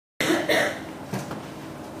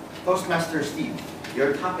Toastmaster Steve,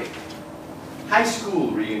 your topic, high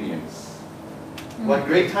school reunions. What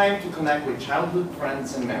great time to connect with childhood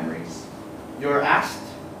friends and memories. You're asked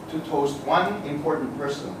to toast one important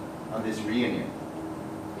person on this reunion.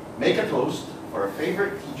 Make a toast for a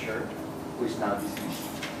favorite teacher who is now deceased.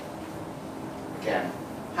 Again,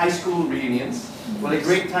 high school reunions. What a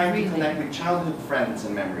great time to connect with childhood friends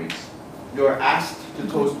and memories. You're asked to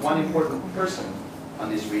toast one important person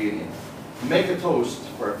on this reunion. Make a toast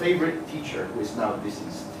for a favorite teacher who is now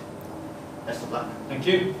deceased. Best of luck. Thank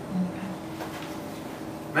you.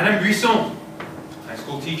 Madame Buisson, high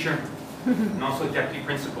school teacher, and also deputy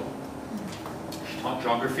principal. She taught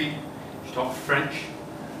geography, she taught French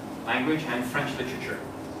language and French literature.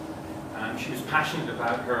 She was passionate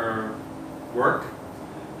about her work.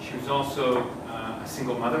 She was also a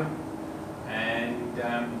single mother and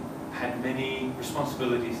had many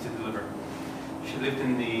responsibilities to deliver. She lived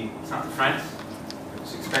in the south of France. It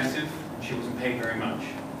was expensive and she wasn't paid very much.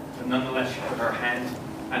 But nonetheless, she put her hand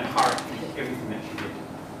and heart into everything that she did.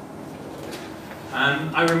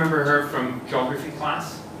 I remember her from geography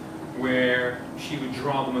class, where she would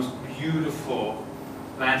draw the most beautiful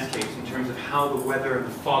landscapes in terms of how the weather and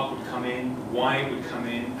the fog would come in, why it would come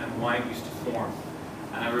in, and why it used to form.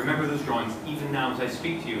 And I remember those drawings even now as I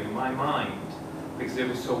speak to you in my mind, because they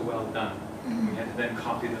were so well done. And we had to then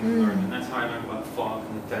copy them and learn, and that's how I learned about fog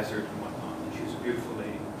and the desert and whatnot. And she was a beautiful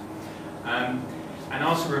lady. And I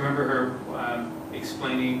also remember her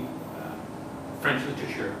explaining French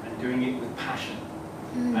literature and doing it with passion.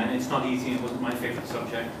 And it's not easy, it wasn't my favorite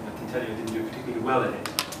subject, and I can tell you I didn't do particularly well at it.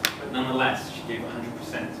 But nonetheless, she gave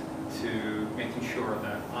 100% to making sure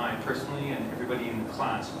that I personally and everybody in the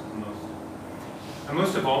class was the most. And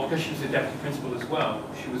most of all, because she was a deputy principal as well,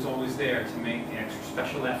 she was always there to make the extra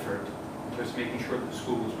special effort in terms of making sure that the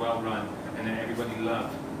school was well run and that everybody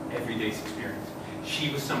loved every day's experience. She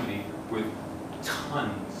was somebody with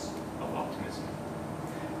tons of optimism.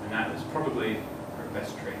 And that was probably her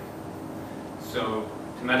best trait. So,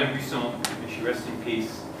 to Madame Buisson, may she rest in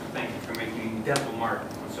peace. Thank you for making an indelible mark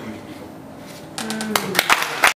on so many people.